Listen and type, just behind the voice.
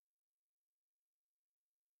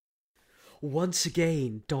Once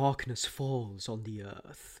again darkness falls on the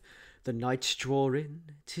earth. The nights draw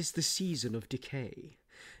in, 'tis the season of decay.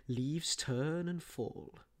 Leaves turn and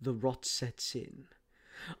fall, the rot sets in.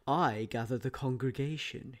 I gather the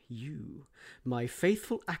congregation, you, my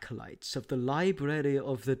faithful acolytes of the Library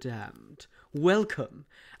of the Damned. Welcome,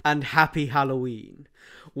 and happy Halloween.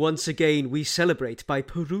 Once again we celebrate by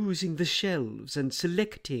perusing the shelves and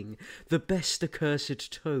selecting the best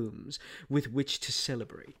accursed tomes with which to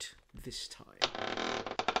celebrate this time.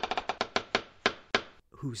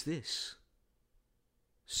 Who's this?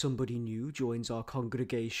 Somebody new joins our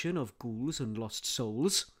congregation of ghouls and lost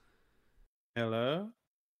souls. Hello?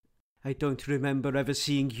 I don't remember ever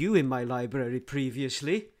seeing you in my library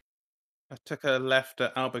previously. I took a left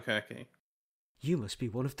at Albuquerque. You must be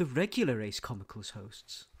one of the regular Ace Comicals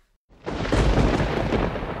hosts.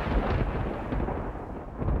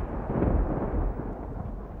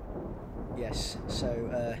 Yes,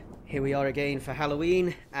 so here we are again for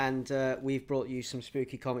Halloween, and we've brought you some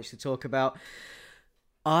spooky comics to talk about.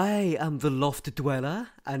 I am the Loft Dweller,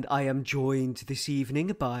 and I am joined this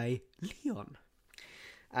evening by Leon.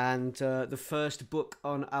 And the first book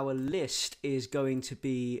on our list is going to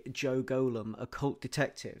be Joe Golem, Occult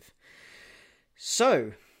Detective.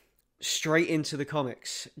 So, straight into the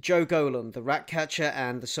comics. Joe Golem, The Ratcatcher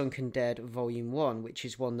and the Sunken Dead, Volume 1, which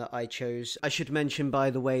is one that I chose. I should mention, by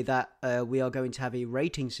the way, that we are going to have a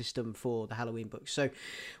rating system for the Halloween books. So,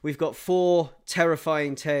 we've got 4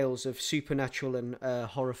 terrifying tales of supernatural and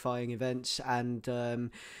horrifying events, and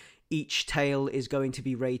each tale is going to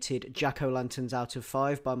be rated jack-o'-lanterns out of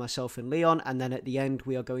 5 by myself and Leon, and then at the end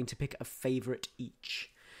we are going to pick a favourite each.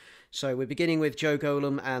 So we're beginning with Joe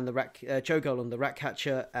Golem and the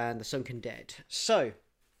Ratcatcher and the Sunken Dead. So,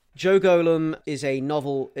 Joe Golem is a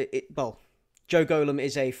novel. Joe Golem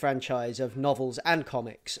is a franchise of novels and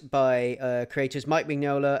comics by creators Mike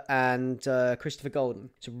Mignola and Christopher Golden.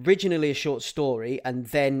 It's originally a short story and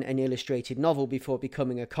then an illustrated novel before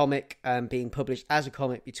becoming a comic and being published as a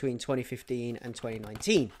comic between 2015 and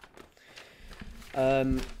 2019.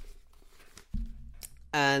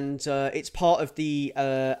 And it's part of the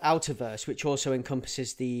Outerverse, which also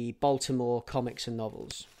encompasses the Baltimore comics and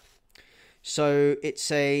novels. So it's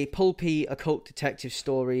a pulpy occult detective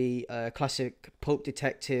story, classic pulp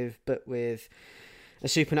detective, but with a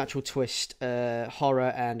supernatural twist, horror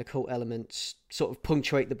and occult elements sort of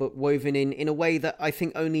punctuate the book, woven in a way that I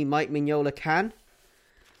think only Mike Mignola can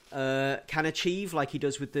achieve, like he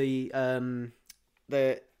does with the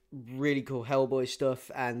really cool Hellboy stuff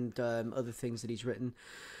and other things that he's written.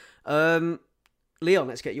 Leon,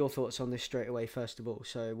 let's get your thoughts on this straight away, first of all.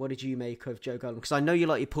 So, what did you make of Joe Golem? Because I know you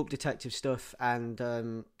like your pulp detective stuff, and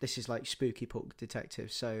this is like spooky pulp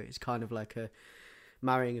detective, so it's kind of like a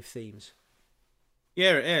marrying of themes.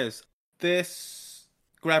 Yeah, it is. This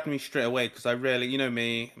grabbed me straight away because I really, you know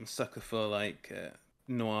me, I'm a sucker for like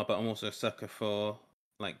noir, but I'm also a sucker for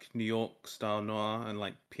like New York style noir and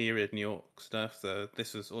like period New York stuff. So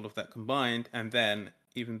this is all of that combined, and then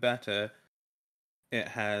even better, it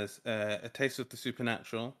has a taste of the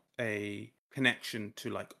supernatural, a connection to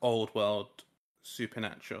like old world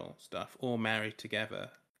supernatural stuff, all married together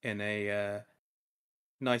in a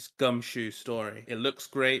nice gumshoe story. It looks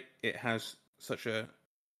great. It has such a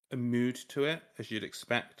mood to it, as you'd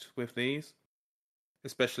expect with these,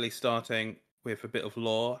 especially starting with a bit of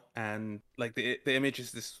lore, and like the image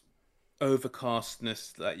is this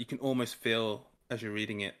overcastness that you can almost feel as you're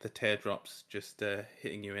reading it, the teardrops just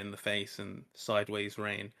hitting you in the face and sideways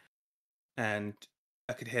rain. And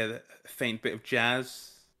I could hear a faint bit of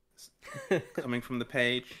jazz coming from the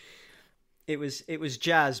page. It was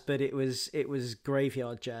jazz, but it was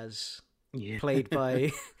graveyard jazz, Yeah. played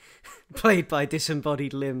by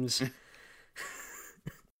disembodied limbs.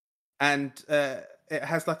 And it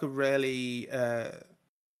has like a really,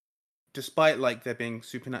 despite like there being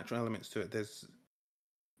supernatural elements to it, there's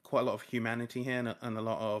quite a lot of humanity here and a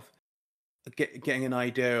lot of getting an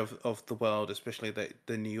idea of the world, especially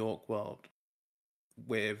the New York world,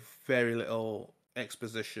 with very little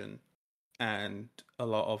exposition and a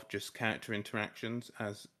lot of just character interactions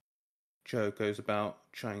as Joe goes about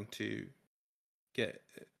trying to get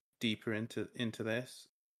deeper into this.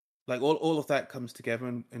 Like all of that comes together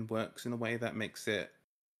and works in a way that makes it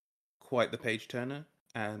quite the page turner.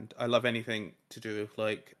 And I love anything to do with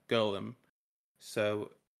like Golem.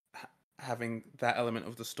 So having that element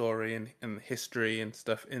of the story and history and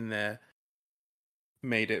stuff in there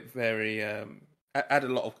made it very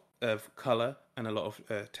added a lot of color and a lot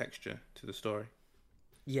of texture to the story.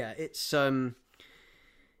 Yeah, it's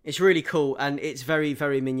really cool, and it's very,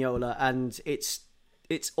 very Mignola, and it's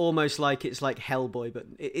it's almost like it's like Hellboy, but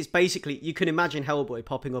it's basically, you can imagine Hellboy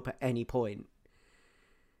popping up at any point.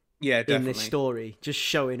 Yeah, definitely. In this story, just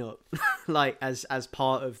showing up like as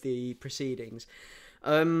part of the proceedings.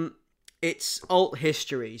 It's alt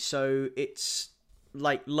history, so it's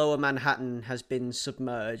like Lower Manhattan has been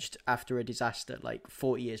submerged after a disaster, like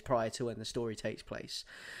 40 years prior to when the story takes place.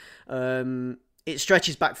 It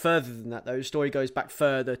stretches back further than that, though. The story goes back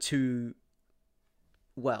further to,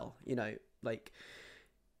 well, you know, like,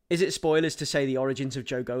 is it spoilers to say the origins of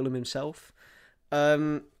Joe Golem himself?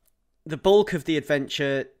 The bulk of the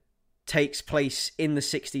adventure takes place in the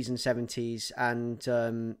 60s and 70s,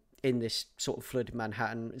 and in this sort of flooded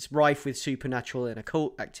Manhattan. It's rife with supernatural and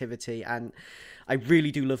occult activity, and I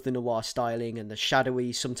really do love the noir styling and the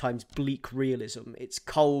shadowy, sometimes bleak realism. It's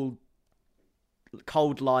cold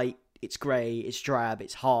light, it's grey, it's drab,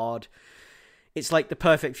 it's hard. It's like the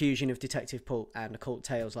perfect fusion of detective pulp and occult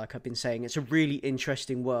tales, like I've been saying. It's a really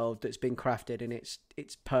interesting world that's been crafted, and it's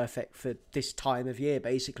perfect for this time of year,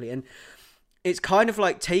 basically. And it's kind of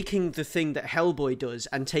like taking the thing that Hellboy does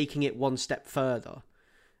and taking it one step further,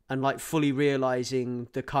 and like fully realizing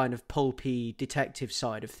the kind of pulpy detective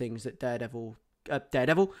side of things that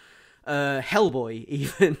Hellboy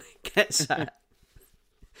even gets at.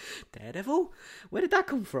 Daredevil? Where did that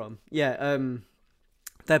come from? Yeah,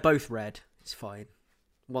 they're both red. It's fine.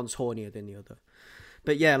 One's hornier than the other.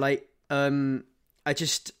 But yeah, like, I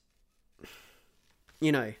just,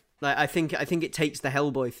 you know, like, I think it takes the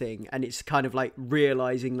Hellboy thing, and it's kind of like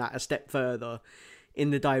realizing that a step further in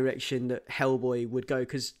the direction that Hellboy would go,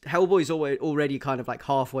 because Hellboy's already kind of like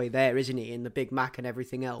halfway there, isn't he, in the Big Mac and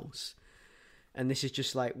everything else, and this is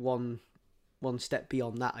just like one step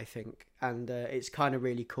beyond that, I think, and it's kind of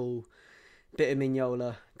really cool. Bit of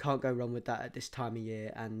Mignola, can't go wrong with that at this time of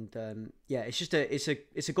year, and yeah, it's just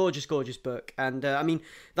a gorgeous book, and I mean,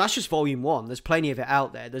 that's just volume 1. There's plenty of it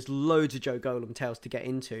out there. There's loads of Joe Golem tales to get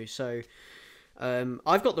into, so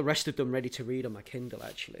I've got the rest of them ready to read on my Kindle,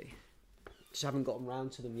 actually. Just haven't gotten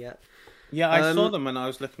round to them yet. Yeah, I saw them when I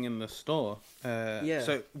was looking in the store. Yeah.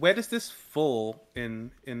 So where does this fall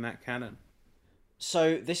in that canon?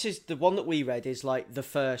 So this is the one that we read is like the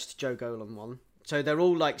first Joe Golem one. So they're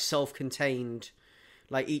all like self-contained,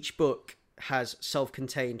 like each book has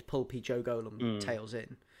self-contained pulpy Joe Golem tales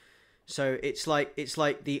in. So it's like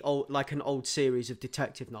the old, like an old series of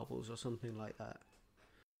detective novels or something like that.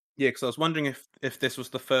 Yeah, because I was wondering if this was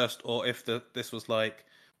the first, or if this was like,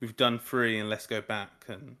 we've done 3 and let's go back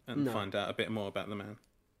and find out a bit more about the man.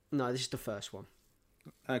 No, this is the first one.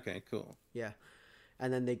 Okay, cool. Yeah,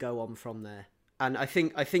 and then they go on from there. And I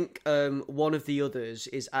think one of the others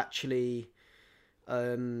is actually,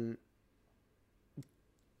 I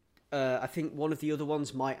think one of the other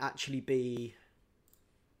ones might actually be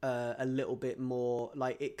a little bit more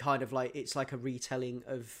like, it kind of like, it's like a retelling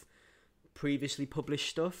of previously published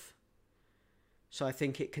stuff. So I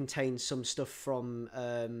think it contains some stuff from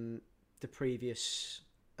the previous,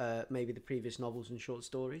 maybe the previous novels and short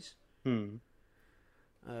stories,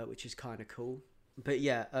 which is kind of cool. But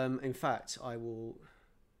yeah, in fact, I will,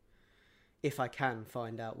 if I can,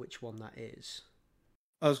 find out which one that is.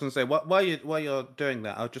 I was going to say, while you're doing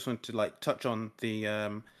that, I just want to like touch on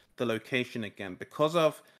the location again, because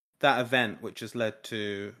of that event, which has led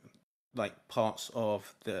to like parts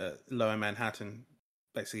of the Lower Manhattan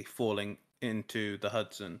basically falling into the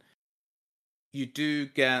Hudson. You do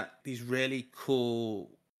get these really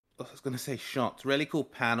cool, I was going to say shots, really cool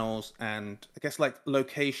panels, and I guess like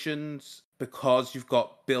locations, because you've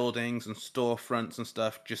got buildings and storefronts and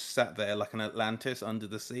stuff just sat there like an Atlantis under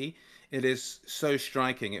the sea. It is so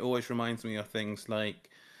striking. It always reminds me of things like,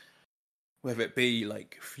 whether it be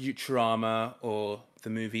like Futurama or the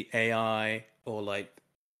movie AI, or like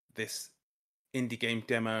this indie game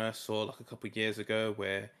demo I saw like a couple of years ago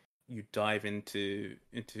where you dive into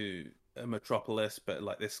a metropolis, but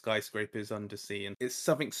like this skyscrapers undersea, and it's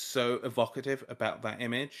something so evocative about that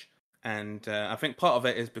image. And I think part of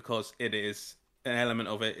it is because it is an element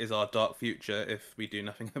of it is our dark future if we do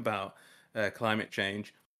nothing about climate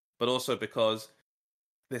change, but also because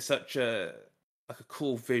there's such a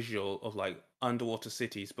cool visual of like underwater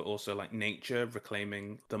cities, but also like nature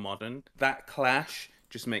reclaiming the modern. That clash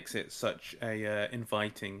just makes it such a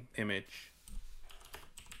inviting image.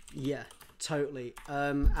 Yeah, totally.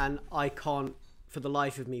 And I can't, for the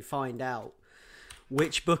life of me, find out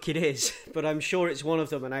which book it is, but I'm sure it's one of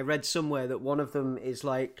them. And I read somewhere that one of them is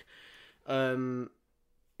like a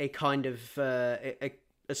kind of a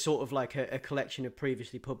sort of like a collection of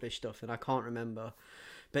previously published stuff, and I can't remember.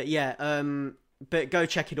 But yeah, but go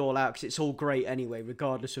check it all out, because it's all great anyway,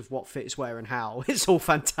 regardless of what fits where and how. It's all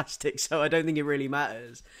fantastic, so I don't think it really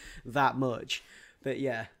matters that much. But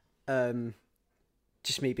yeah,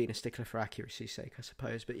 just me being a stickler for accuracy's sake, I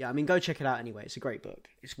suppose. But yeah, I mean, go check it out anyway. It's a great book.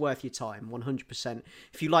 It's worth your time, 100%.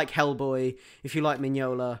 If you like Hellboy, if you like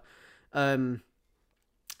Mignola,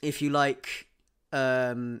 if you like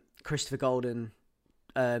Christopher Golden,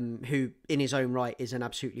 who in his own right is an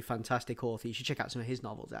absolutely fantastic author, you should check out some of his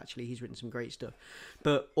novels. Actually, he's written some great stuff.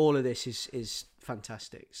 But all of this is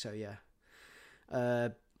fantastic. So yeah.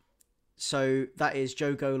 So that is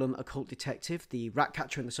Joe Golem, Occult Detective, The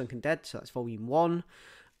Ratcatcher and the Sunken Dead. So that's volume 1.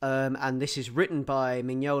 And this is written by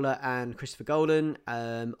Mignola and Christopher Golden.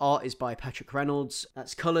 Art is by Patrick Reynolds.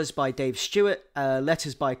 That's colours by Dave Stewart.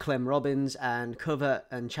 Letters by Clem Robbins. And cover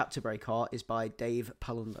and chapter break art is by Dave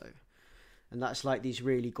Palumbo. And that's like these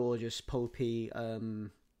really gorgeous, pulpy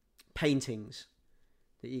paintings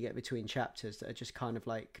that you get between chapters that are just kind of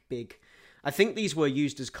like big. I think these were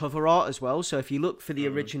used as cover art as well. So if you look for the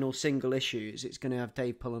original single issues, it's going to have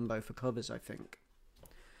Dave Palumbo for covers, I think.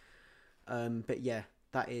 But yeah,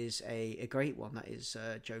 that is a great one. That is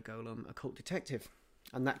Joe Golem, Occult Detective.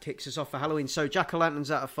 And that kicks us off for Halloween. So Jack-o'-lanterns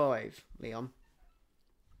out of 5, Leon.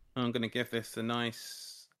 I'm going to give this a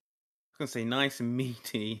nice and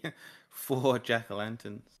meaty 4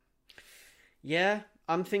 jack-o'-lanterns. Yeah,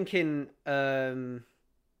 I'm thinking 3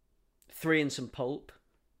 and some pulp.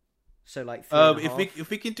 So like 3.5. If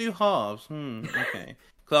we can do halves, okay.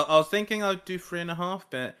 Cause I was thinking I'd do 3.5,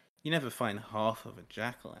 but you never find half of a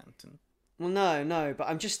jack-o'-lantern. Well, no, but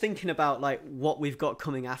I'm just thinking about like what we've got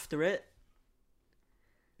coming after it.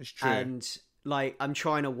 It's true. And like I'm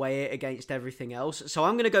trying to weigh it against everything else. So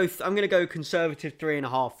I'm gonna go conservative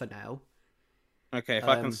 3.5 for now. Okay, if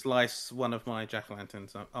I can slice one of my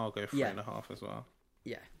jack-o'-lanterns, I'll go 3.5 as well.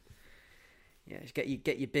 Yeah. Just get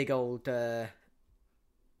your big old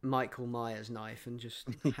Michael Myers knife and just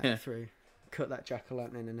hack through, cut that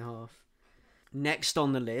jack-o'-lantern in half. Next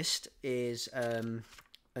on the list is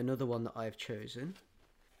another one that I've chosen,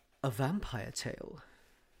 A Vampire Tale,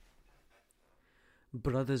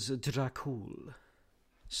 Brothers Dracul.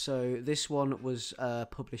 So this one was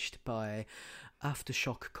published by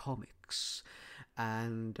Aftershock Comics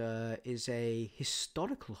and is a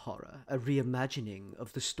historical horror, a reimagining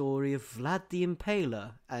of the story of Vlad the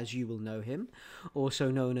Impaler, as you will know him,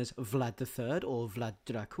 also known as Vlad III or Vlad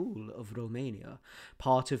Dracul of Romania,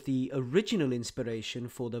 part of the original inspiration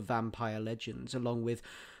for the vampire legends, along with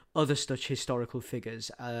other such historical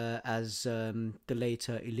figures as the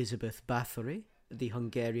later Elizabeth Bathory, the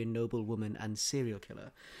Hungarian noblewoman and serial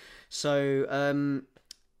killer. So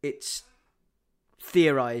it's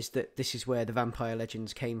theorized that this is where the vampire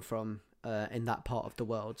legends came from in that part of the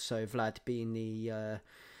world. So Vlad being the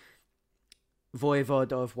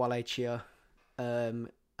voivode of Wallachia,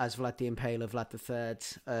 as Vlad the Impaler,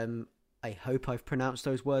 Vlad III. I hope I've pronounced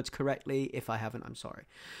those words correctly. If I haven't, I'm sorry.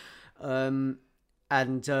 And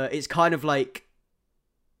it's kind of like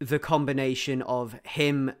the combination of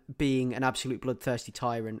him being an absolute bloodthirsty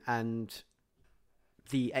tyrant and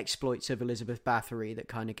the exploits of Elizabeth Bathory that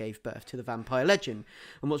kind of gave birth to the vampire legend.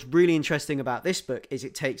 And what's really interesting about this book is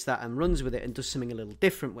it takes that and runs with it and does something a little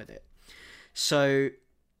different with it. So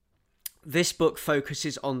this book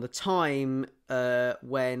focuses on the time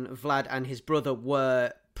when Vlad and his brother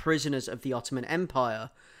were prisoners of the Ottoman Empire.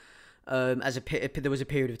 There was a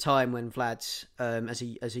period of time when Vlad, as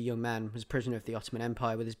a young man, was a prisoner of the Ottoman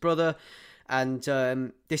Empire with his brother. And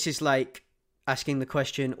this is like asking the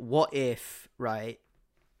question, what if, right,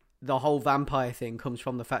 the whole vampire thing comes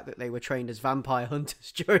from the fact that they were trained as vampire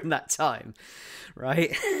hunters during that time,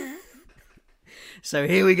 right? So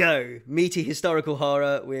here we go. Meaty historical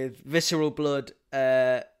horror with visceral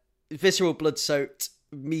blood-soaked,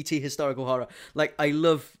 meaty historical horror. Like, I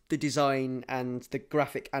love the design and the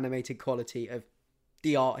graphic animated quality of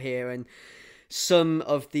the art here, and some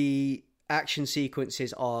of the action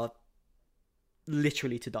sequences are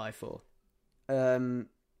literally to die for.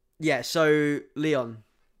 So Leon,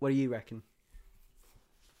 what do you reckon?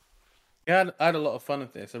 Yeah, I had a lot of fun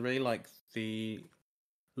with this. I really like the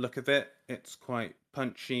look of it. It's quite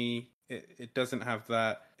punchy. It doesn't have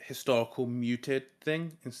that historical muted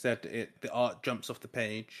thing. Instead, the art jumps off the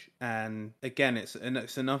page. And again, it's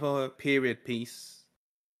another period piece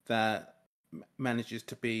that manages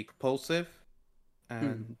to be propulsive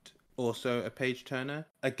and also a page turner.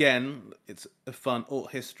 Again, it's a fun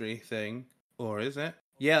alt history thing, or is it?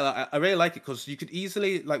 Yeah, I really like it because you could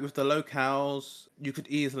easily, like with the locales, you could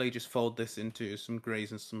easily just fold this into some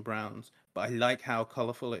greys and some browns. But I like how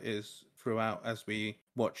colourful it is throughout as we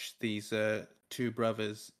watch these two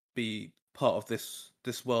brothers be part of this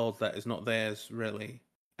world that is not theirs, really,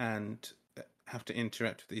 and have to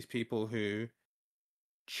interact with these people who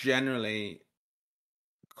generally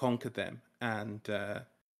conquered them and they're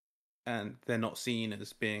not seen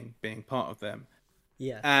as being part of them.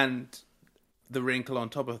 Yeah. And the wrinkle on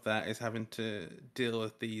top of that is having to deal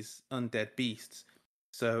with these undead beasts.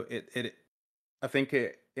 So I think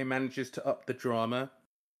it manages to up the drama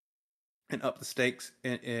and up the stakes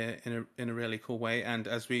in a really cool way. And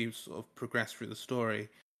as we sort of progress through the story,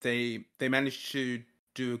 they manage to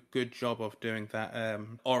do a good job of doing that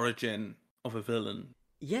origin of a villain.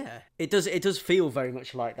 Yeah, it does feel very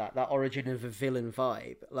much like that origin of a villain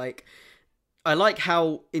vibe. Like, I like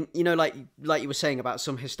how, like you were saying about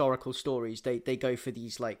some historical stories, they go for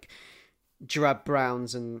these like drab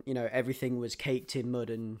browns, and everything was caked in mud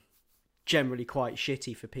and generally quite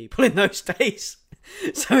shitty for people in those days.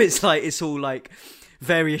 So it's all like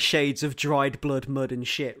various shades of dried blood, mud, and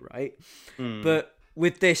shit, right? But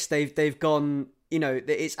with this, they've gone,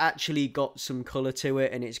 it's actually got some color to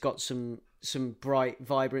it, and it's got some bright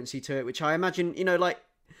vibrancy to it, which I imagine, like,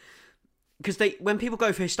 because when people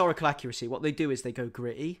go for historical accuracy, what they do is they go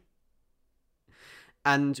gritty.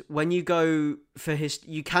 And when you go for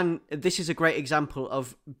this is a great example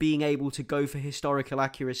of being able to go for historical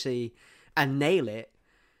accuracy and nail it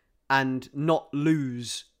and not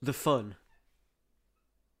lose the fun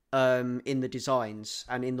in the designs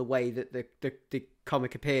and in the way that the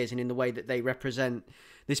comic appears and in the way that they represent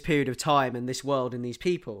this period of time and this world and these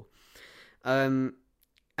people.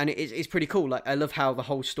 And it's pretty cool. Like, I love how the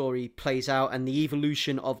whole story plays out and the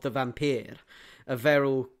evolution of the vampire, a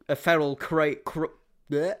feral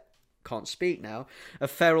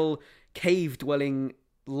cave-dwelling,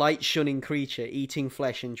 light-shunning creature eating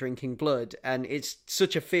flesh and drinking blood. And it's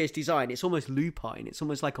such a fierce design. It's almost lupine. It's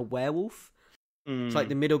almost like a werewolf. It's like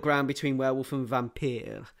the middle ground between werewolf and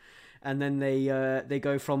vampire. And then they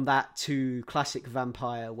go from that to classic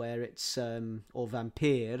vampire, where it's or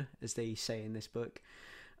vampire, as they say in this book,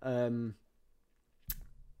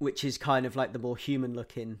 which is kind of like the more human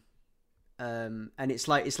looking. And it's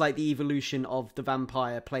like the evolution of the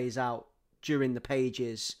vampire plays out during the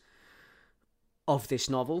pages of this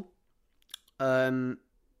novel. And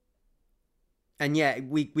yeah,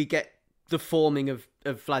 we get the forming of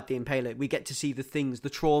Vlad the Impaler. We get to see the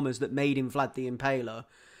traumas that made him Vlad the Impaler.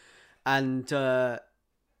 And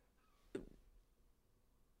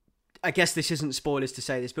I guess this isn't spoilers to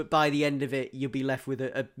say this, but by the end of it, you'll be left with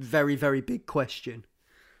a very, very big question.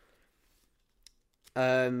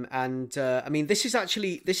 I mean, this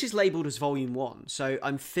is labelled as Volume 1, so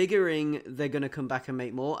I'm figuring they're going to come back and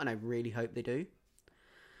make more, and I really hope they do.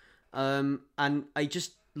 And I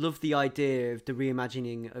just love the idea of the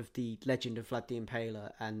reimagining of the legend of Vlad the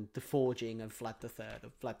Impaler and the forging of Vlad the Third,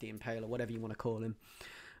 of Vlad the Impaler, whatever you want to call him.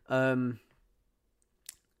 And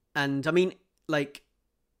I mean, like,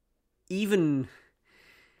 even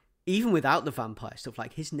without the vampire stuff,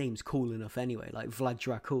 like, his name's cool enough anyway, like Vlad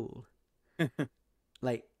Dracul.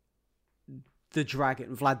 Like,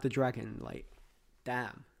 Vlad the Dragon, like,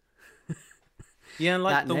 damn. Yeah, and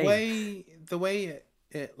like the name. way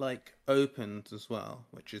it like opens as well,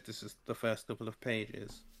 this is the first couple of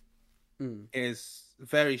pages, is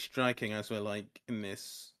very striking, as we're like in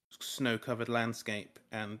this snow-covered landscape,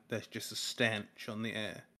 and there's just a stench on the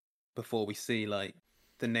air before we see like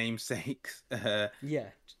the namesakes.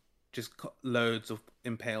 Just loads of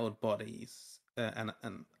impaled bodies. And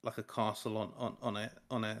like a castle on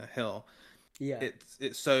a hill. Yeah,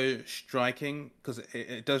 it's so striking because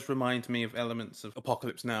it does remind me of elements of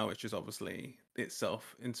Apocalypse Now, which is obviously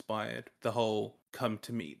itself inspired. The whole come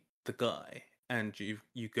to meet the guy, and you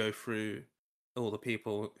go through all the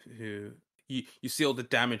people who you see all the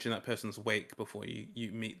damage in that person's wake before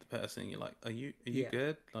you meet the person. You're like, are you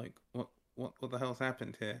good? Like, what the hell's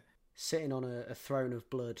happened here? Sitting on a throne of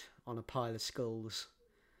blood on a pile of skulls.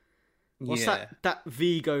 What's that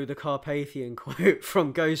Vigo the Carpathian quote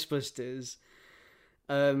from Ghostbusters,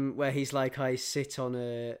 where he's like, I sit on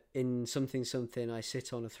in something, I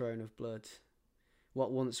sit on a throne of blood.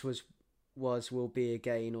 What once was will be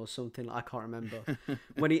again, or something. I can't remember.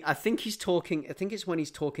 I think it's when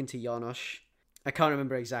he's talking to Janosch. I can't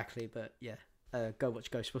remember exactly, but yeah, go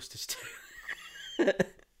watch Ghostbusters too.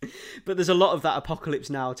 But there's a lot of that Apocalypse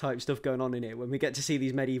Now type stuff going on in it when we get to see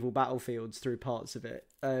these medieval battlefields through parts of it.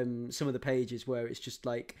 Some of the pages where it's just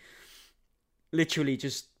like literally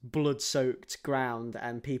just blood-soaked ground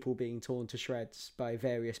and people being torn to shreds by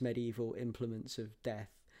various medieval implements of death.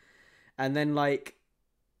 And then like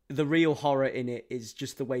the real horror in it is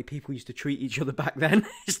just the way people used to treat each other back then.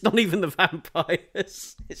 It's not even the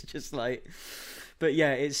vampires. It's just like, but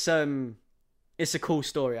yeah, it's a cool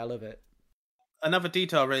story. I love it. Another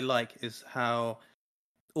detail I really like is how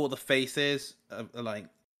all the faces are like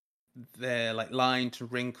they're like lined,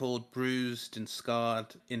 wrinkled, bruised, and scarred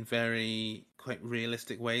in very quite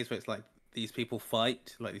realistic ways. Where it's like these people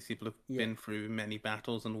fight, like these people have Yeah, been through many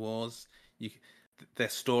battles and wars. Their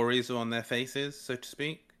stories are on their faces, so to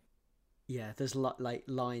speak. yeah. There's like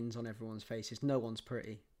lines on everyone's faces. No one's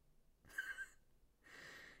pretty.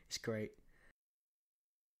 It's great.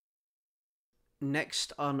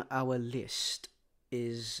 Next on our list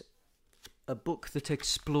is a book that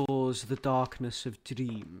explores the darkness of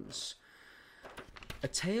dreams. A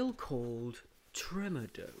tale called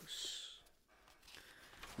Tremadose.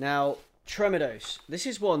 Now, Tremadose. This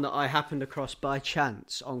is one that I happened across by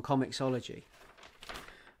chance on Comixology.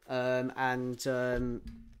 And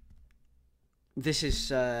this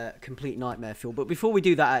is complete nightmare fuel. But before we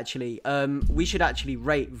do that, actually, we should actually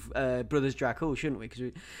rate Brothers Dracul, shouldn't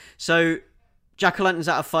we? So, Jack-o'-lanterns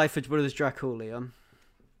out of 5 for Brothers Dracul, Leon.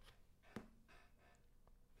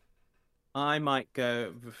 I might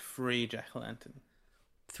go with 3 jack-o'-lantern.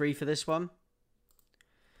 3 for this one.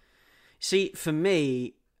 See, for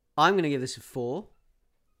me, I'm going to give this a 4.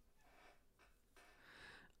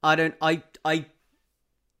 I kind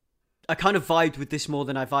of vibed with this more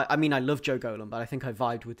than I mean, I love Joe Golem, but I think I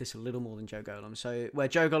vibed with this a little more than Joe Golem. So where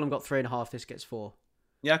Joe Golem got 3.5, this gets 4.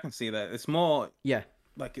 Yeah, I can see that. It's more Yeah.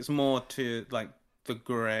 like it's more to like the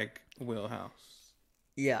Greg wheelhouse.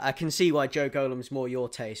 Yeah, I can see why Joe Golem's more your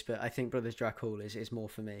taste, but I think Brothers Dracul is more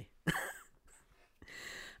for me.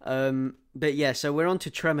 But yeah, so we're on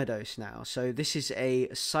to Tremadose now. So this is a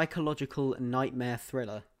psychological nightmare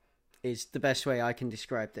thriller, is the best way I can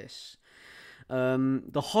describe this.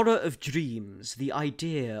 The horror of dreams, the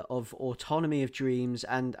idea of autonomy of dreams,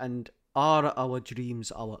 and are our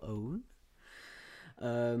dreams our own?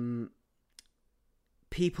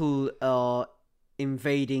 People are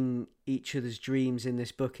invading each other's dreams in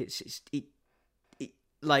this book. It's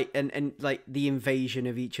like and like the invasion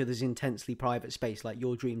of each other's intensely private space. Like,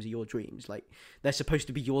 your dreams are your dreams. Like, they're supposed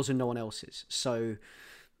to be yours and no one else's. So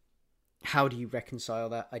how do you reconcile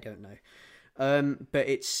that? I don't know. But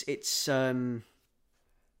it's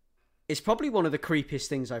probably one of the creepiest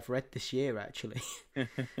things I've read this year, actually.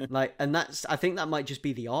 Like, and I think that might just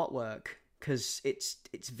be the artwork, because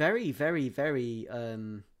it's very, very, very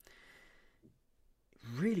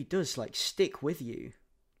really does like stick with you.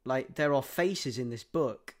 Like, there are faces in this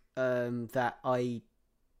book that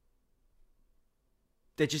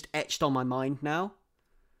they're just etched on my mind now.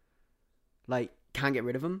 Like, can't get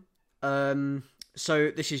rid of them. So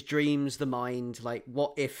this is dreams, the mind. Like,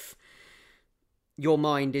 what if your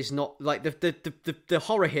mind is not like the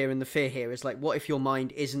horror here and the fear here is like, what if your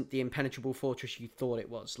mind isn't the impenetrable fortress you thought it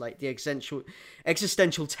was? Like, the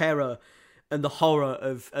existential terror and the horror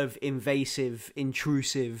of invasive,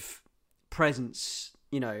 intrusive presence,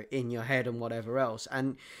 you know, in your head and whatever else.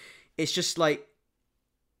 And it's just like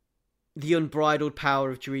the unbridled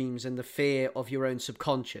power of dreams and the fear of your own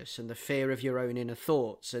subconscious and the fear of your own inner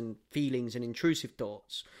thoughts and feelings and intrusive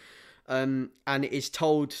thoughts. And it is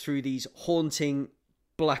told through these haunting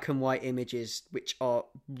black and white images, which are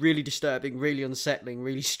really disturbing, really unsettling,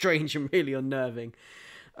 really strange, and really unnerving.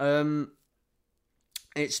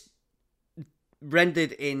 It's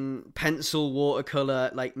rendered in pencil, watercolor,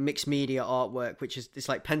 like mixed media artwork, which is, it's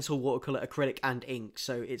like pencil, watercolor, acrylic, and ink.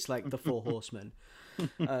 So it's like the Four Horsemen.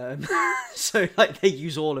 So like they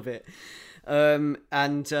use all of it.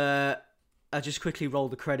 I just quickly roll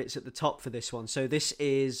the credits at the top for this one. So this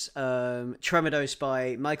is Tremadose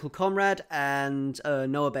by Michael Conrad and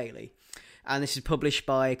Noah Bailey. And this is published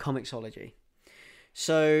by Comixology.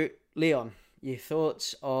 So, Leon, your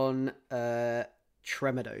thoughts on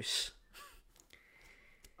Tremadose?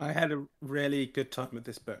 I had a really good time with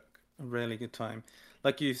this book. A really good time.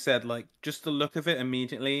 Like you said, like just the look of it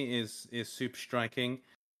immediately is super striking.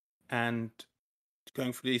 And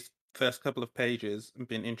going through these first couple of pages and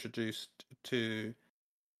being introduced to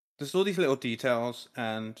there's all these little details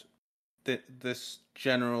and this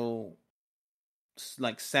general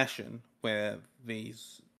like session where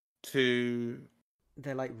these two,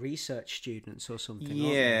 they're like research students or something.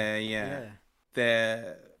 yeah,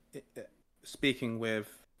 they're speaking with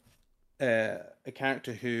a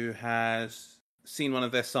character who has seen one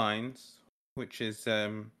of their signs, which is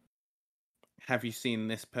have you seen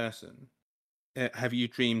this person? Have you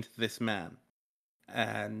dreamed this man?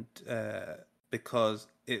 And because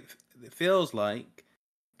it feels like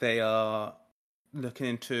they are looking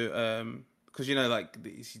into because you know, like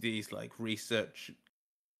these like research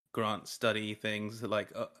grant study things,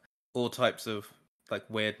 like all types of like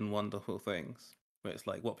weird and wonderful things, where it's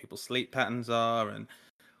like what people's sleep patterns are and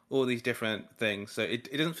all these different things. So it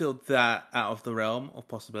doesn't feel that out of the realm of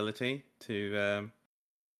possibility to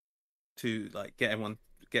like get everyone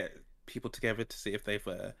get people together to see if they've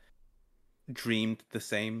dreamed the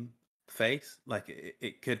same face. Like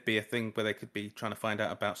it could be a thing where they could be trying to find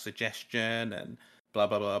out about suggestion and blah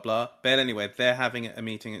blah blah blah. But anyway, they're having a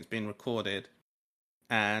meeting. It's been recorded,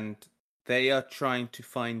 and they are trying to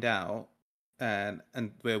find out. And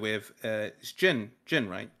we're with it's Jin,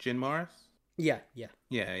 right? Jin Morris. Yeah.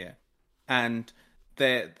 Yeah. And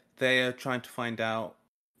they are trying to find out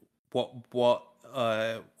what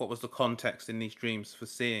was the context in these dreams for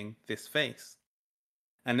seeing this face.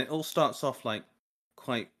 And it all starts off like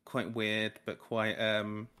quite weird, but quite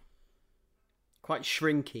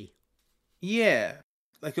shrinky. Yeah,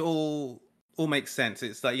 like it all makes sense.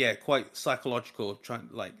 It's like quite psychological. Trying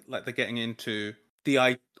like they're getting into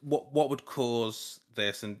what would cause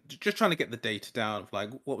this, and just trying to get the data down of like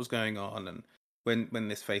what was going on, and when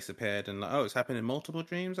this face appeared, and like, oh, it's happened in multiple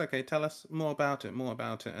dreams. Okay, tell us more about it,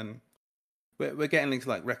 and we're getting into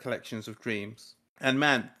like recollections of dreams. And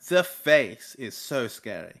man, the face is so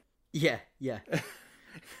scary. Yeah. It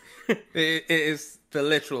is the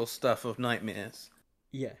literal stuff of nightmares.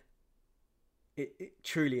 Yeah. It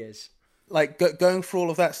truly is. Like going through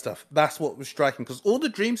all of that stuff, that's what was striking. Because all the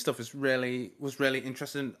dream stuff was really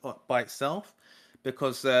interesting by itself.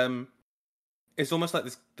 Because it's almost like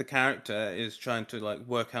the character is trying to like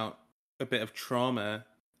work out a bit of trauma,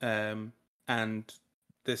 and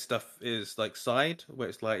this stuff is like side where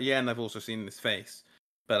it's like, yeah, and I've also seen this face,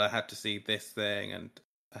 but I had to see this thing, and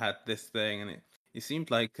I had this thing, and it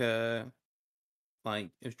seemed like it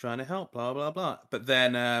was trying to help, blah blah blah. But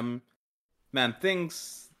then, man,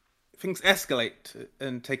 things escalate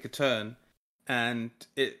and take a turn, and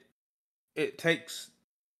it takes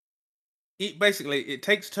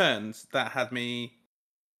turns that had me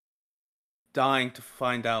dying to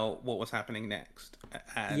find out what was happening next,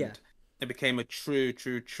 and it became a true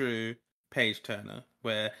page turner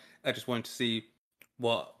where I just wanted to see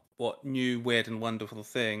what new, weird, and wonderful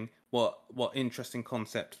thing, what interesting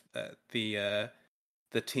concept the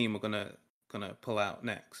team were gonna pull out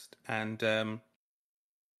next, and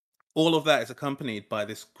all of that is accompanied by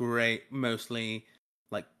this great, mostly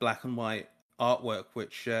like black and white artwork,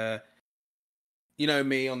 which you know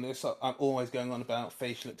me on this, I'm always going on about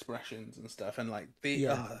facial expressions and stuff, and like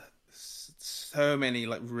so many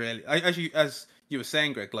like really, as you were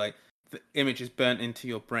saying, Greg, like the image is burnt into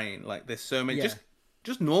your brain. Like there's so many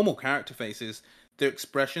just normal character faces. Their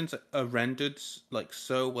expressions are rendered like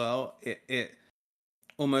so well. It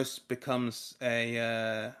almost becomes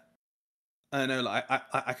a I don't know. Like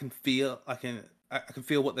I can feel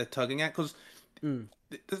what they're tugging at, because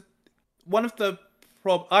one of the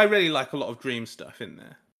I really like a lot of dream stuff in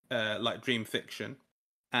there, like dream fiction,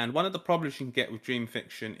 and one of the problems you can get with dream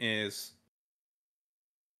fiction is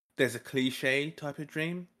there's a cliche type of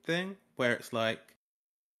dream thing where it's like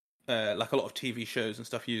a lot of TV shows and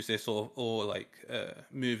stuff use this, or like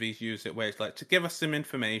movies use it, where it's like to give us some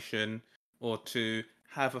information or to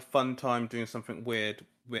have a fun time doing something weird,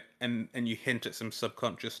 and you hint at some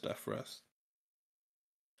subconscious stuff for us.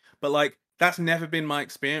 But like that's never been my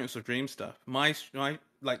experience of dream stuff. My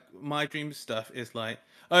dream stuff is like,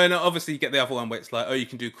 oh no, obviously you get the other one where it's like, oh, you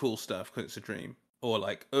can do cool stuff because it's a dream, or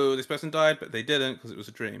like, oh, this person died but they didn't because it was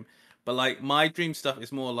a dream. But like my dream stuff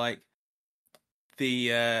is more like the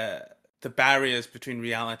barriers between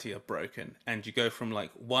reality are broken, and you go from like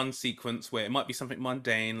one sequence where it might be something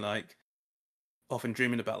mundane, like often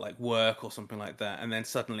dreaming about like work or something like that, and then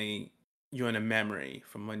suddenly you're in a memory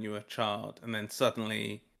from when you were a child, and then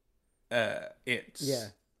suddenly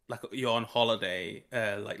it's like you're on holiday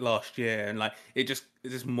like last year, and like it just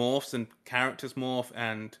morphs, and characters morph,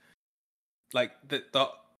 and like the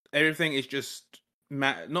everything is just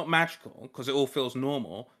not magical because it all feels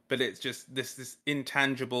normal, but it's just this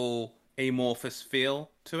intangible amorphous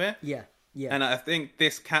feel to it. Yeah. And I think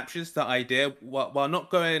this captures the idea while not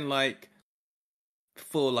going like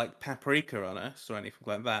full like Paprika on us or anything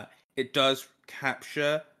like that. It does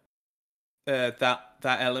capture that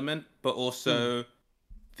element, but also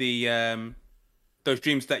the those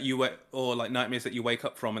dreams that you or like nightmares that you wake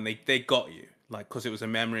up from, and they got you, like because it was a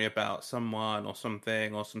memory about someone or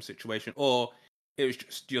something or some situation, or it was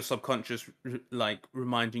just your subconscious like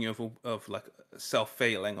reminding you of like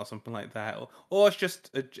self-failing or something like that, or it's just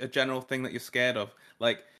a general thing that you're scared of.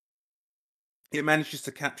 Like it manages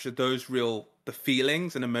to capture the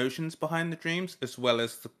feelings and emotions behind the dreams, as well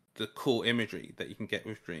as the cool imagery that you can get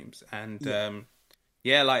with dreams. And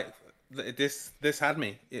like this had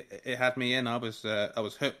me. It had me in. I was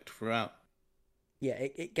hooked throughout. Yeah,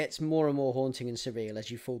 it gets more and more haunting and surreal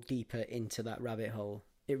as you fall deeper into that rabbit hole.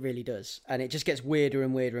 It really does. And it just gets weirder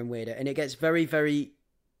and weirder and weirder. And it gets very, very,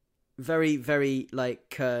 very, very,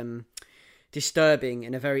 like, disturbing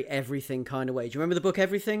in a very everything kind of way. Do you remember the book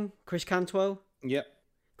Everything, Chris Cantwell? Yep.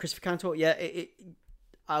 Christopher Cantwell? Yeah,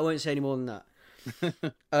 I won't say any more than that.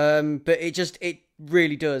 But it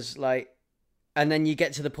really does, like, and then you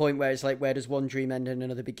get to the point where it's like, where does one dream end and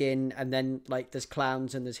another begin? And then, like, there's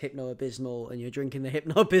clowns and there's Hypno-Abysmal, and you're drinking the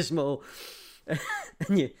Hypno-Abysmal,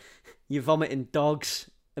 and you're vomiting dogs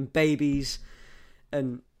and babies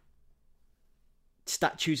and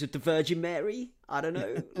statues of the Virgin Mary. I don't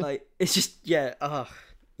know. Like, it's just, yeah,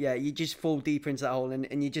 you just fall deeper into that hole,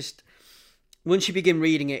 and you just, once you begin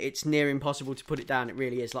reading it, it's near impossible to put it down. It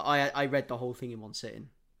really is. Like, I read the whole thing in one sitting.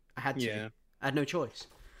 I had to. Yeah. I had no choice.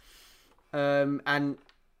 And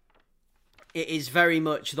it is very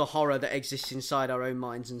much the horror that exists inside our own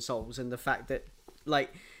minds and souls, and the fact that,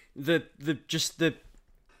 like,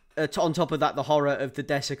 on top of that, the horror of the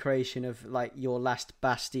desecration of, like, your last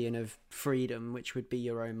bastion of freedom, which would be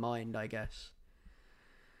your own mind, I guess.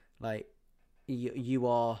 Like, you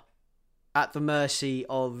are at the mercy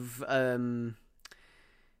of, well,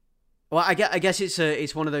 I guess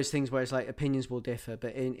it's one of those things where it's like opinions will differ,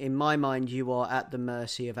 but in my mind, you are at the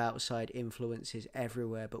mercy of outside influences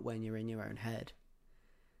everywhere, but when you're in your own head.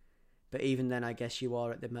 But even then, I guess you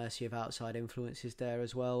are at the mercy of outside influences there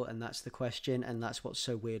as well, and that's the question, and that's what's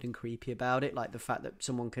so weird and creepy about it. Like, the fact that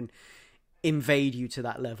someone can invade you to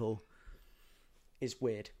that level is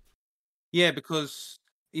weird. Yeah, because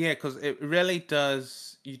it really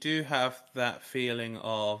does. You do have that feeling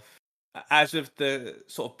of, as of the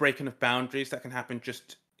sort of breaking of boundaries that can happen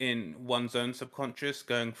just in one's own subconscious,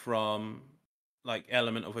 going from, like,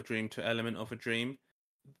 element of a dream to element of a dream.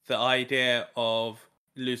 The idea of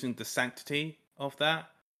losing the sanctity of that,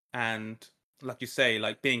 and, like you say,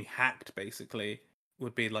 like, being hacked basically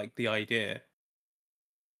would be, like, the idea.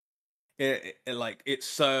 It's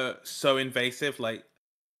so invasive. Like,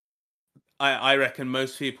 I reckon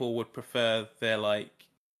most people would prefer their, like,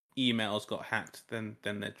 emails got hacked than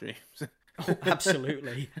their dreams. Oh,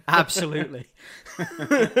 absolutely.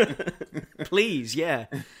 Please, yeah.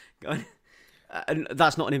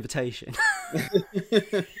 That's not an invitation.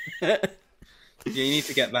 You need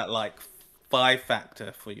to get that, like,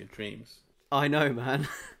 5-factor for your dreams. I know, man.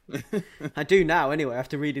 I do now anyway,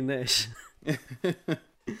 after reading this.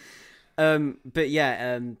 But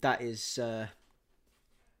yeah, that is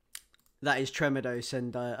Tremedos,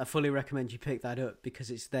 and I fully recommend you pick that up because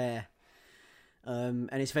it's there. And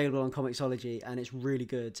it's available on Comixology, and it's really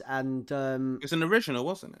good. And it's an original,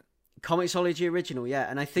 wasn't it? Comixology original, yeah.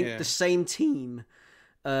 And I think the same team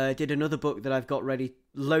did another book that I've got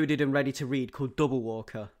loaded and ready to read, called Double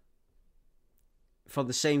Walker, from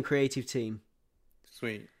the same creative team.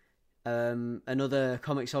 Sweet. Another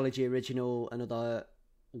Comixology original, another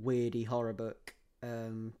weirdy horror book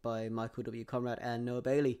by Michael W. Conrad and Noah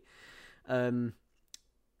Bailey.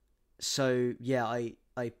 So yeah, I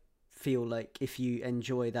feel like if you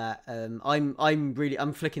enjoy that,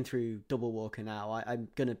 I'm flicking through Double Walker now. I'm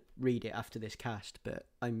gonna read it after this cast, but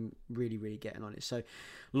I'm really getting on it. So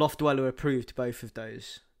Loft Dweller approved both of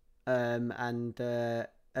those, and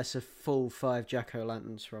that's a full 5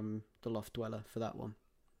 Jack-o'-lanterns from the Loft Dweller for that one,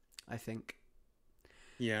 I think.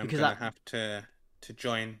 Yeah, I'm gonna have to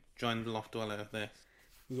join the Loft Dweller of this.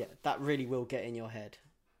 Yeah, that really will get in your head.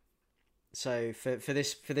 So for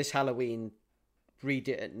this Halloween, read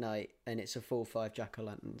it at night, and it's a full 5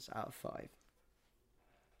 Jack-o'-lanterns out of 5.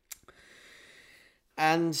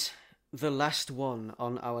 And the last one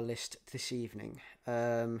on our list this evening,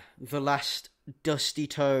 the last dusty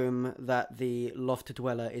tome that the Loft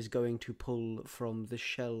Dweller is going to pull from the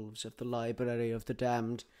shelves of the Library of the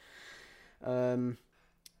Damned.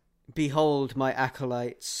 Behold, my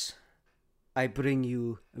acolytes, I bring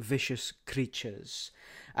you Vicious Creatures,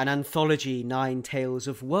 an anthology, 9 tales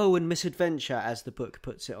of woe and misadventure, as the book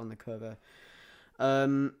puts it on the cover.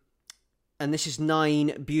 And this is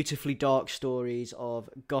 9 beautifully dark stories of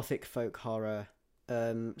gothic folk horror,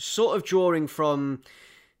 sort of drawing from,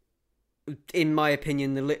 in my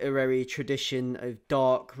opinion, the literary tradition of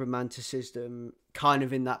dark romanticism, kind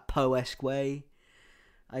of in that Poe-esque way,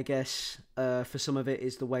 I guess. For some of it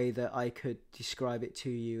is the way that I could describe it to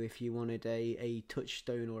you if you wanted a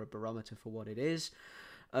touchstone or a barometer for what it is.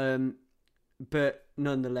 But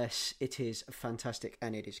nonetheless, it is fantastic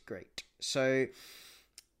and it is great. So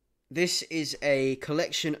this is a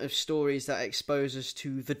collection of stories that expose us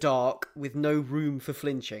to the dark with no room for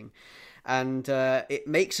flinching. And it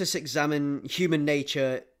makes us examine human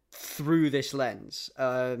nature through this lens.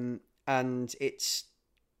 And it's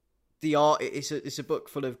the art. It's a book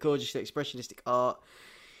full of gorgeously expressionistic art.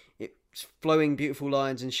 It's flowing, beautiful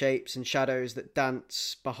lines and shapes and shadows that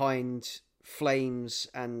dance behind flames,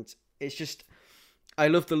 and it's just I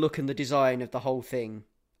love the look and the design of the whole thing.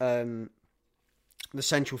 The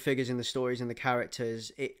central figures in the stories and the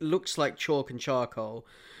characters. It looks like chalk and charcoal,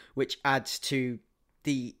 which adds to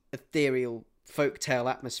the ethereal folktale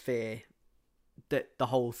atmosphere that the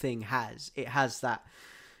whole thing has. It has that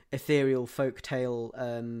ethereal folktale,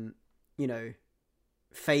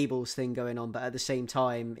 fables thing going on, but at the same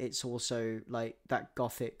time, it's also like that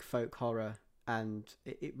gothic folk horror, and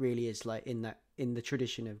it really is like in the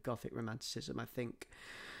tradition of gothic romanticism, I think.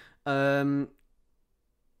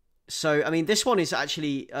 So I mean, this one is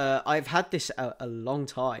actually I've had this a long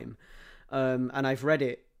time, and I've read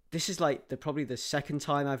it. This is like the second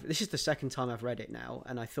time I've read it now,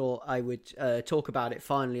 and I thought I would talk about it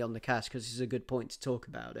finally on the cast because this is a good point to talk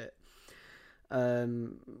about it.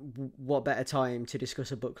 What better time to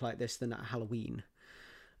discuss a book like this than at Halloween?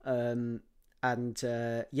 So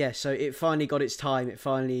it finally got its time. It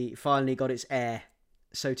finally got its air,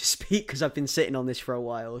 so to speak, because I've been sitting on this for a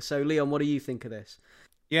while. So Leon, what do you think of this?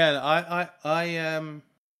 Yeah,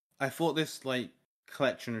 I thought this like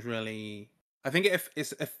collection was really. I think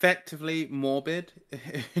it's effectively morbid.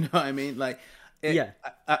 You know what I mean? Like,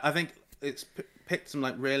 I think it's picked some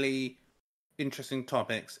like really interesting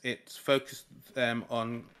topics. It's focused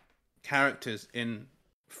on characters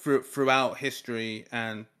throughout history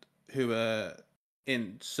and who are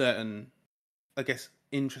in certain, I guess,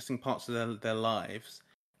 interesting parts of their lives,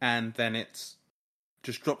 and then it's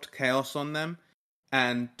just dropped chaos on them.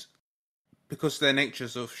 And because their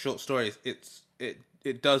natures of short stories,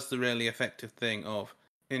 it does the really effective thing of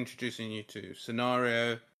introducing you to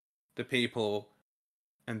scenario, the people,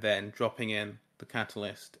 and then dropping in the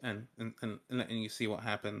catalyst and letting you see what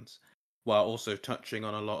happens, while also touching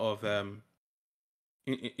on a lot of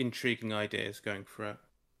intriguing ideas going through.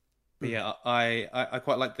 But yeah, I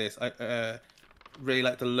quite like this. I really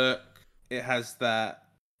like the look. It has that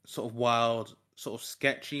sort of wild, sort of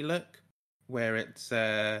sketchy look, where it's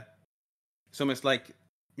almost like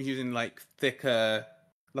using like a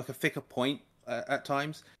thicker point at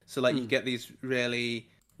times. So like you get these really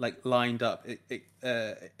like lined up,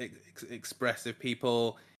 expressive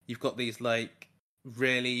people. You've got these like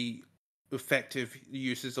really effective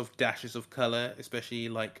uses of dashes of color, especially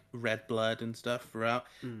like red blood and stuff throughout.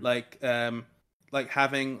 Like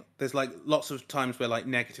having there's like lots of times where like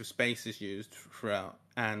negative space is used throughout,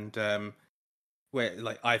 and where it,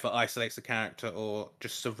 like either isolates the character or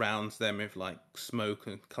just surrounds them with like smoke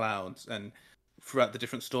and clouds, and throughout the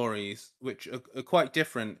different stories, which are quite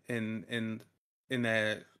different in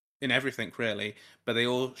everything really, but they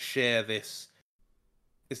all share this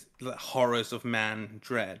like horrors of man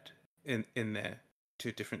dread in there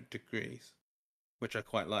to different degrees, which I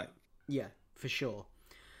quite like. Yeah, for sure.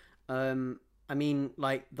 I mean,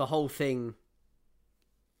 like the whole thing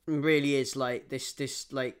really is like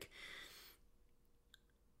this like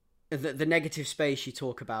the negative space you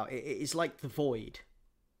talk about. It is like the void.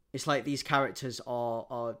 It's like these characters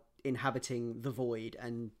are inhabiting the void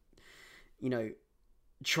and,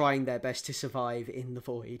 trying their best to survive in the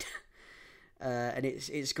void. And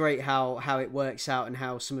it's great how it works out and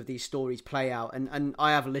how some of these stories play out. And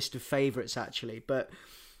I have a list of favourites actually, but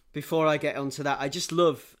before I get onto that, I just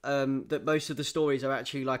love that most of the stories are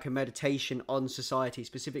actually like a meditation on society,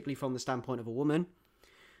 specifically from the standpoint of a woman.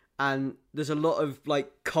 And there's a lot of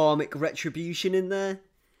like karmic retribution in there.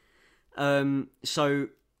 So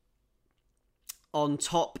on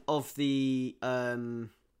top of the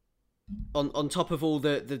on top of all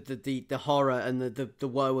the horror and the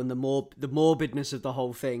woe and the morbidness of the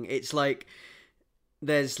whole thing, it's like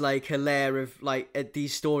there's like a layer of like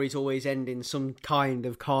these stories always end in some kind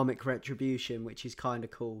of karmic retribution, which is kind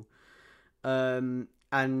of cool. And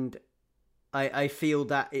I feel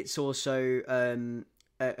that it's also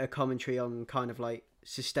a commentary on kind of like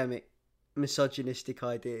systemic misogynistic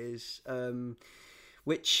ideas,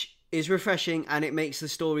 which is refreshing, and it makes the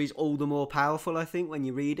stories all the more powerful, I think, when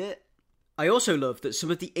you read it. I also love that some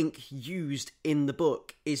of the ink used in the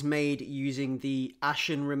book is made using the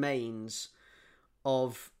ashen remains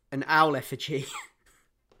of an owl effigy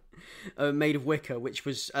made of wicker, which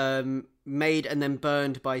was made and then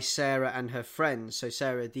burned by Sarah and her friends. So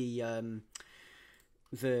Sarah, the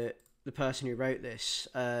person who wrote this,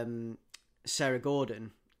 Sarah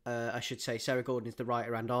Gordon, I should say, Sarah Gordon is the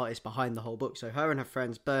writer and artist behind the whole book. So her and her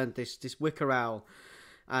friends burned this wicker owl,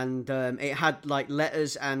 and it had like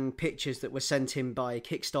letters and pictures that were sent in by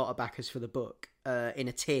Kickstarter backers for the book in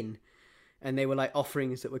a tin, and they were like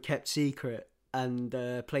offerings that were kept secret and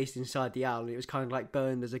placed inside the owl, and it was kind of like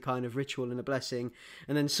burned as a kind of ritual and a blessing.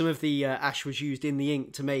 And then some of the ash was used in the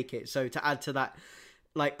ink to make it, so to add to that,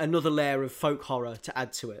 like another layer of folk horror to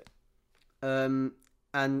add to it.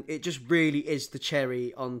 and it just really is the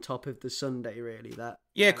cherry on top of the sundae, really. That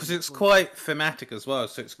Yeah, because it's quite thematic as well.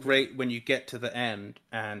 So it's great when you get to the end,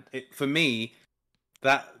 and for me,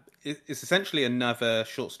 that it's essentially another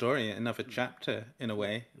short story, another chapter in a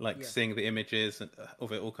way. Like seeing the images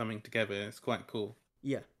of it all coming together, it's quite cool.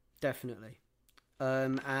 Yeah, definitely.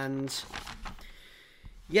 And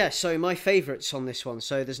yeah, so my favourites on this one.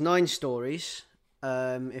 So there's 9 stories.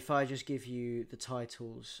 If I just give you the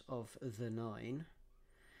titles of the 9.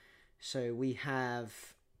 So we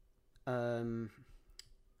have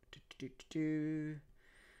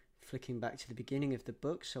flicking back to the beginning of the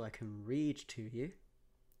book so I can read to you.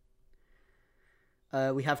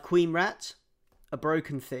 We have Queen Rat, A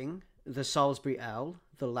Broken Thing, The Salisbury Owl,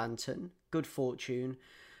 The Lantern, Good Fortune,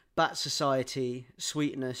 Bat Society,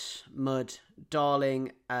 Sweetness, Mud,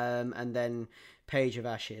 Darling, and then Page of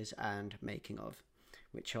Ashes and Making of,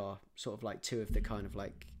 which are sort of like 2 of the kind of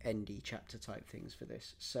like endy chapter type things for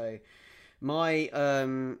this. So my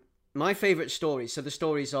favourite stories, so the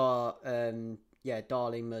stories are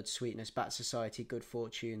Darling, Mud, Sweetness, Bat Society, Good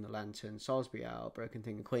Fortune, The Lantern, Salisbury Owl, Broken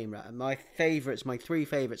Thing, and Queen Rat. And my 3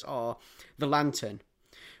 favourites are The Lantern,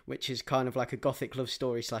 which is kind of like a gothic love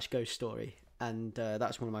story / ghost story. And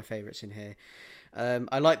that's one of my favourites in here.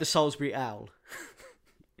 I like The Salisbury Owl,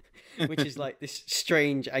 which is like this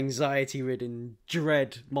strange, anxiety-ridden,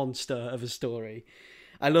 dread monster of a story.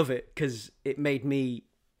 I love it because it made me,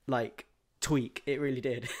 like, tweak. It really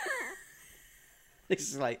did.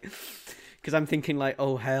 This is like... Because I'm thinking, like,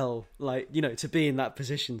 oh, hell. Like, you know, to be in that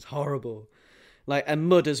position's horrible. Like, and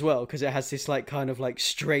Mud as well, because it has this, like, kind of, like,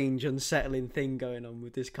 strange, unsettling thing going on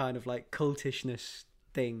with this kind of, like, cultishness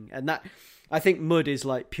thing. And that... I think Mud is,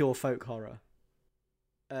 like, pure folk horror.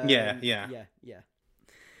 Yeah. You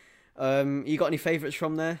got any favourites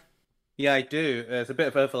from there? Yeah, I do. There's a bit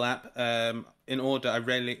of overlap. In order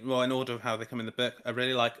of how they come in the book, I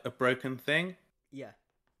really like A Broken Thing. Yeah.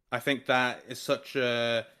 I think that is such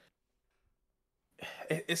a...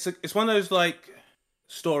 It's one of those, like,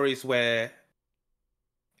 stories where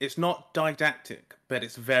it's not didactic, but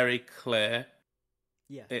it's very clear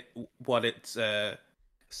what its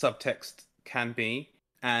subtext can be.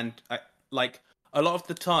 And, like, a lot of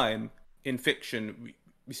the time in fiction,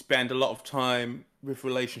 we spend a lot of time with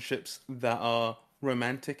relationships that are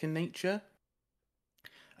romantic in nature.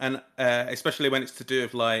 And especially when it's to do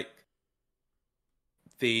with, like,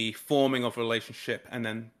 the forming of a relationship and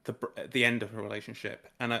then the end of a relationship.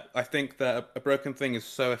 And I think that A Broken Thing is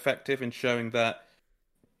so effective in showing that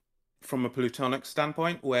from a platonic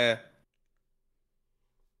standpoint, where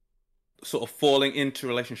sort of falling into a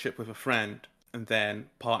relationship with a friend and then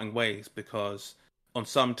parting ways because on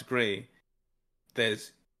some degree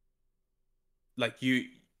there's like you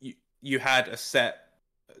had a set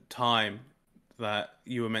time that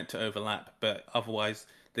you were meant to overlap, but otherwise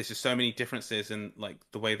there's just so many differences in like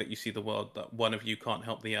the way that you see the world that one of you can't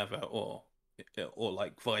help the other, or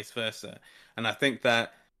like vice versa. And I think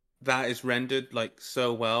that is rendered like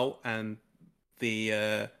so well, and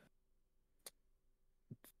the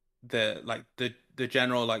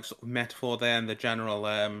general like sort of metaphor there, and the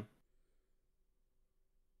general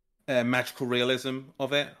magical realism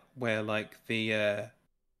of it, where like the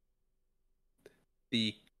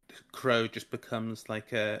crow just becomes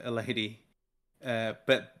like a lady.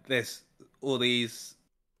 But there's all these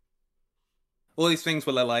things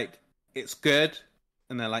where they're like, it's good,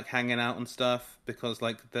 and they're like hanging out and stuff because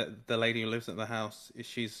like the lady who lives at the house,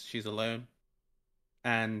 she's alone,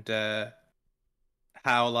 and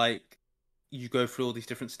how like you go through all these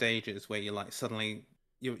different stages where you're like suddenly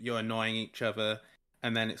you're annoying each other,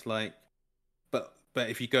 and then it's like, but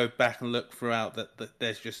if you go back and look throughout that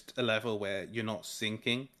there's just a level where you're not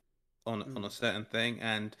syncing on a certain thing,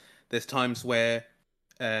 and there's times where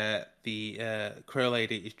the crow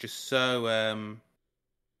lady is just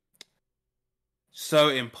so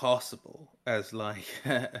impossible as like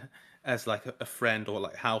as like a friend or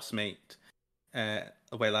like housemate.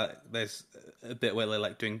 Where like there's a bit where they're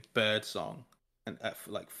like doing bird song and at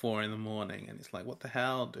like 4 a.m, and it's like, what the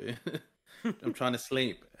hell, dude? I'm trying to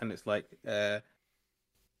sleep, and it's like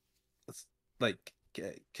like,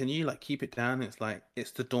 can you like keep it down? It's like,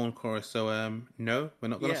 it's the dawn chorus, so no, we're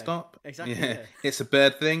not gonna stop. Exactly. Yeah. It's a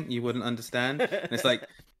bird thing, you wouldn't understand. And it's like,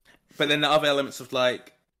 but then the other elements of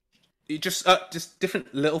like, you just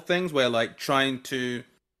different little things where like trying to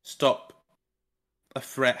stop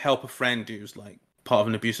help a friend who's like part of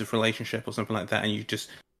an abusive relationship or something like that, and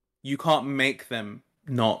you can't make them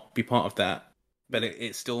not be part of that, but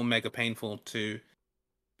it's still mega painful to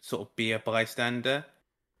sort of be a bystander.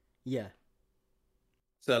 Yeah.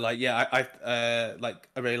 So like, yeah, I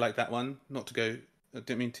really like that one. Not to go I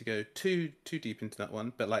didn't mean to go too deep into that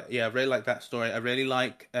one, but like, yeah, I really like that story. I really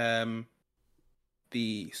like the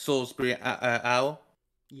Salisbury Owl.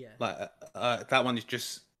 Yeah. Like that one is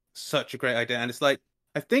just such a great idea, and it's like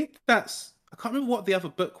I think that's I can't remember what the other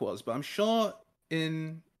book was, but I'm sure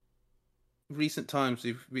in recent times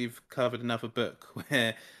we've covered another book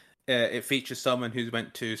where it features someone who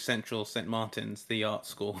went to Central St. Martin's, the art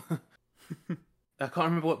school. I can't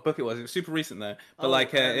remember what book it was. It was super recent though,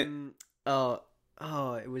 but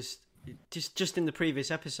oh, it was just in the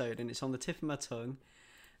previous episode, and it's on the tip of my tongue,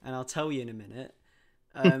 and I'll tell you in a minute.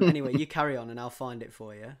 Anyway, you carry on, and I'll find it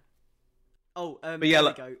for you. Oh, but yeah,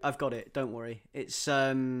 there we go. I've got it. Don't worry. It's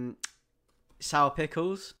sour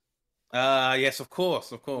pickles. Yes, of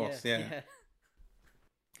course, yeah.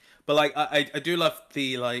 But like, I do love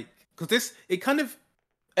the like because it kind of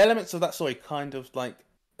elements of that story kind of like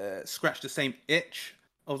scratch the same itch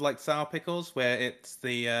of like sour pickles, where it's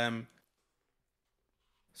the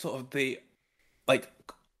sort of the like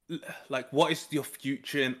what is your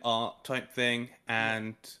future in art type thing,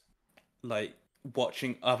 and like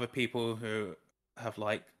watching other people who have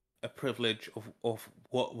like a privilege of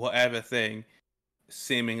whatever thing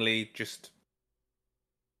seemingly just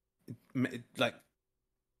like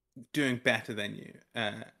doing better than you,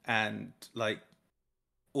 and like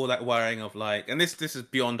all that worrying of like, and this is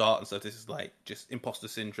beyond art and stuff. This is like just imposter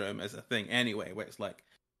syndrome as a thing anyway, where it's like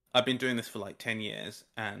I've been doing this for like 10 years,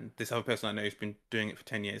 and this other person I know who's been doing it for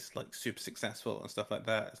 10 years, like super successful and stuff like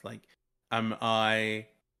that. It's like, am I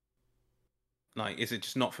like, is it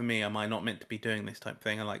just not for me? Am I not meant to be doing this type of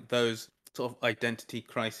thing? And like those sort of identity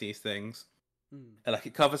crises things, and like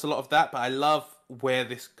it covers a lot of that. But I love where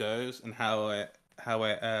this goes and how it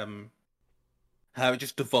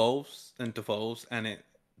just devolves, and it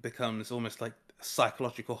becomes almost like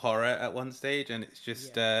psychological horror at one stage, and it's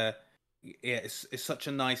just it's such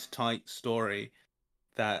a nice tight story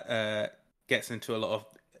that gets into a lot of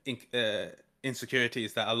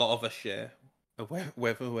insecurities that a lot of us share,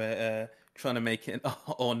 whether we're trying to make it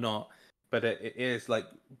or not. But it is like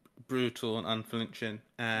brutal and unflinching.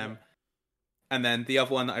 And then the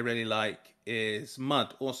other one that I really like is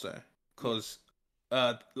Mud, also, because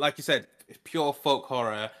like you said, it's pure folk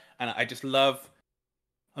horror, and I just love.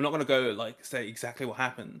 I'm not gonna go like say exactly what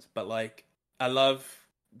happens, but like I love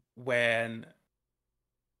when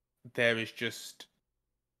there is just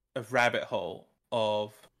a rabbit hole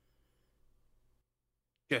of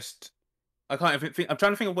just I can't even think. I'm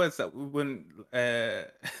trying to think of words that wouldn't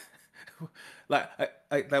like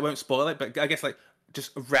I that won't spoil it, but I guess like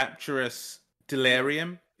just rapturous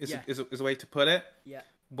delirium is a way to put it. Yeah.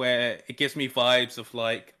 Where it gives me vibes of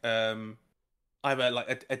like either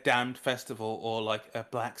like a Damned festival or like a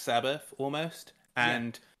Black Sabbath almost,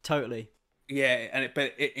 and totally. Yeah, and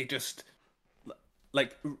it just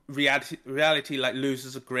like reality like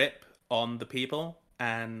loses a grip on the people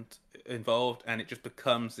and involved, and it just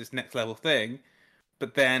becomes this next level thing.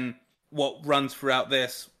 But then what runs throughout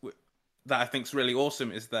this that I think is really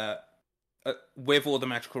awesome is that with all the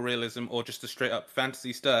magical realism or just the straight up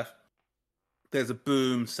fantasy stuff, there's a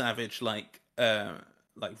boom savage like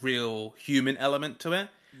real human element to it,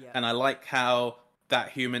 and I like how that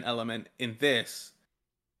human element in this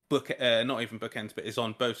book, not even bookends, but is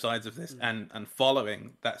on both sides of this and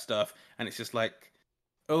following that stuff, and it's just like,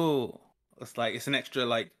 oh, it's like it's an extra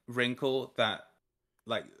like wrinkle that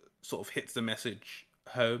like sort of hits the message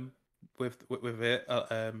home with it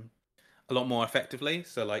a lot more effectively.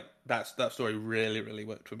 So like that story really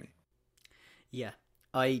worked for me. Yeah,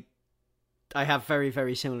 I have very,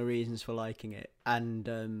 very similar reasons for liking it,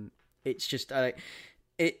 and it's just I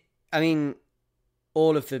mean,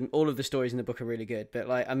 all of the stories in the book are really good, but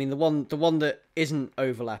like I mean, the one that isn't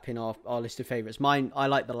overlapping our list of favorites. Mine, I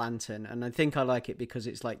like The Lantern, and I think I like it because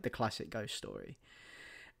it's like the classic ghost story,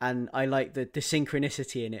 and I like the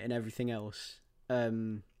synchronicity in it and everything else.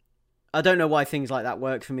 I don't know why things like that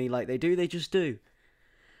work for me like they do. They just do.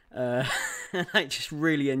 I just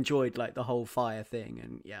really enjoyed like the whole fire thing,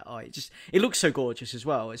 and it looks so gorgeous as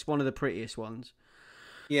well. It's one of the prettiest ones.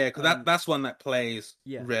 Yeah, because that's one that plays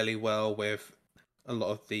really well with a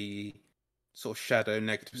lot of the sort of shadow,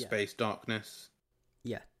 negative space, darkness.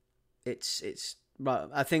 Yeah, it's right.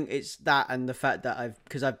 I think it's that, and the fact that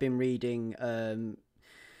I've been reading The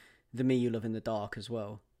Me You Love in the Dark as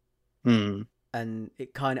well, and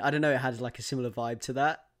it kind of, I don't know, it has like a similar vibe to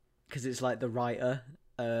that, because it's like the writer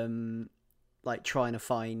like trying to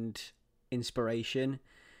find inspiration,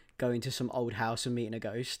 going to some old house and meeting a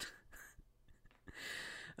ghost.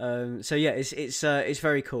 So yeah, it's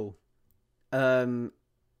very cool.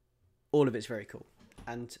 All of it's very cool,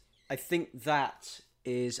 and I think that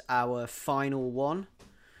is our final one.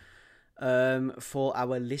 for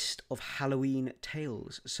our list of Halloween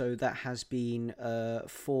tales. So that has been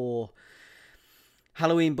 4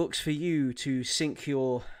 Halloween books for you to sink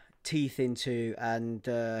your teeth into and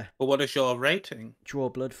But what is your rating? draw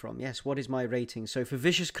blood from. Yes, what is my rating? So for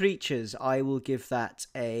Vicious Creatures, I will give that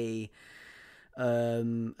I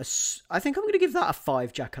think I'm going to give that a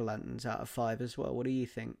 5 jack-o'-lanterns out of 5 as well. What do you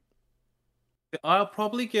think? I'll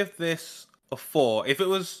probably give this a 4. If it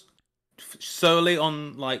was solely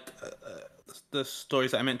on like the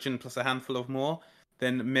stories that I mentioned plus a handful of more,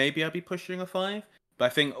 then maybe I'd be pushing a 5. But I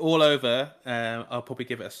think all over, I'll probably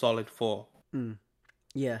give it a solid 4.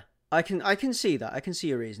 Yeah, I can see that. I can see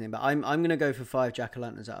your reasoning, but I'm going to go for 5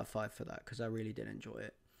 jack-o'-lanterns out of 5 for that because I really did enjoy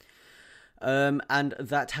it. And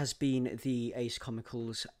that has been the Ace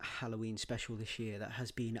Comicals Halloween special this year. That has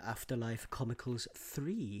been Afterlife Comicals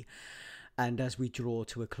 3. And as we draw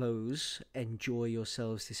to a close, enjoy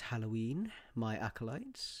yourselves this Halloween, my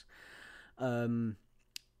acolytes. Yes,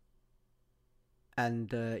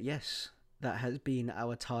 that has been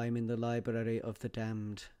our time in the Library of the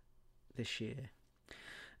Damned this year.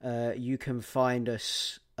 You can find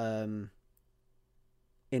us in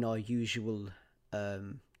our usual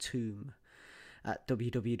tomb at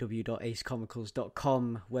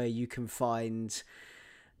www.acecomicals.com, where you can find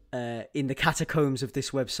in the catacombs of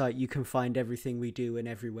this website you can find everything we do and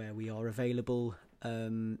everywhere we are available.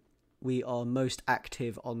 We are most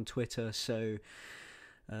active on Twitter, so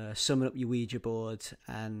summon up your Ouija board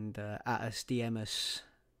and at us, DM us,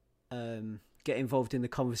 get involved in the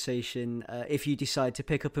conversation. If you decide to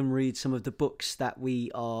pick up and read some of the books that we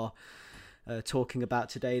are talking about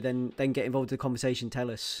today, then get involved in the conversation.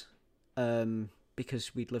 Tell us,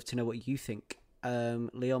 because we'd love to know what you think.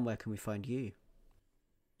 Leon, where can we find you?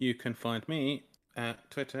 You can find me at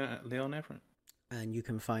Twitter at Leon Everett. And you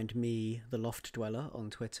can find me, The Loft Dweller, on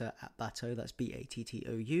Twitter at Battou, that's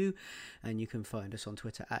Battou. And you can find us on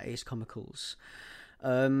Twitter at Ace Comicals.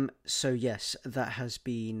 So yes, that has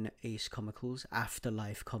been Ace Comicals,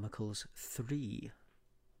 Afterlife Comicals 3.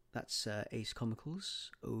 That's Ace Comicals,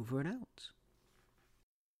 over and out.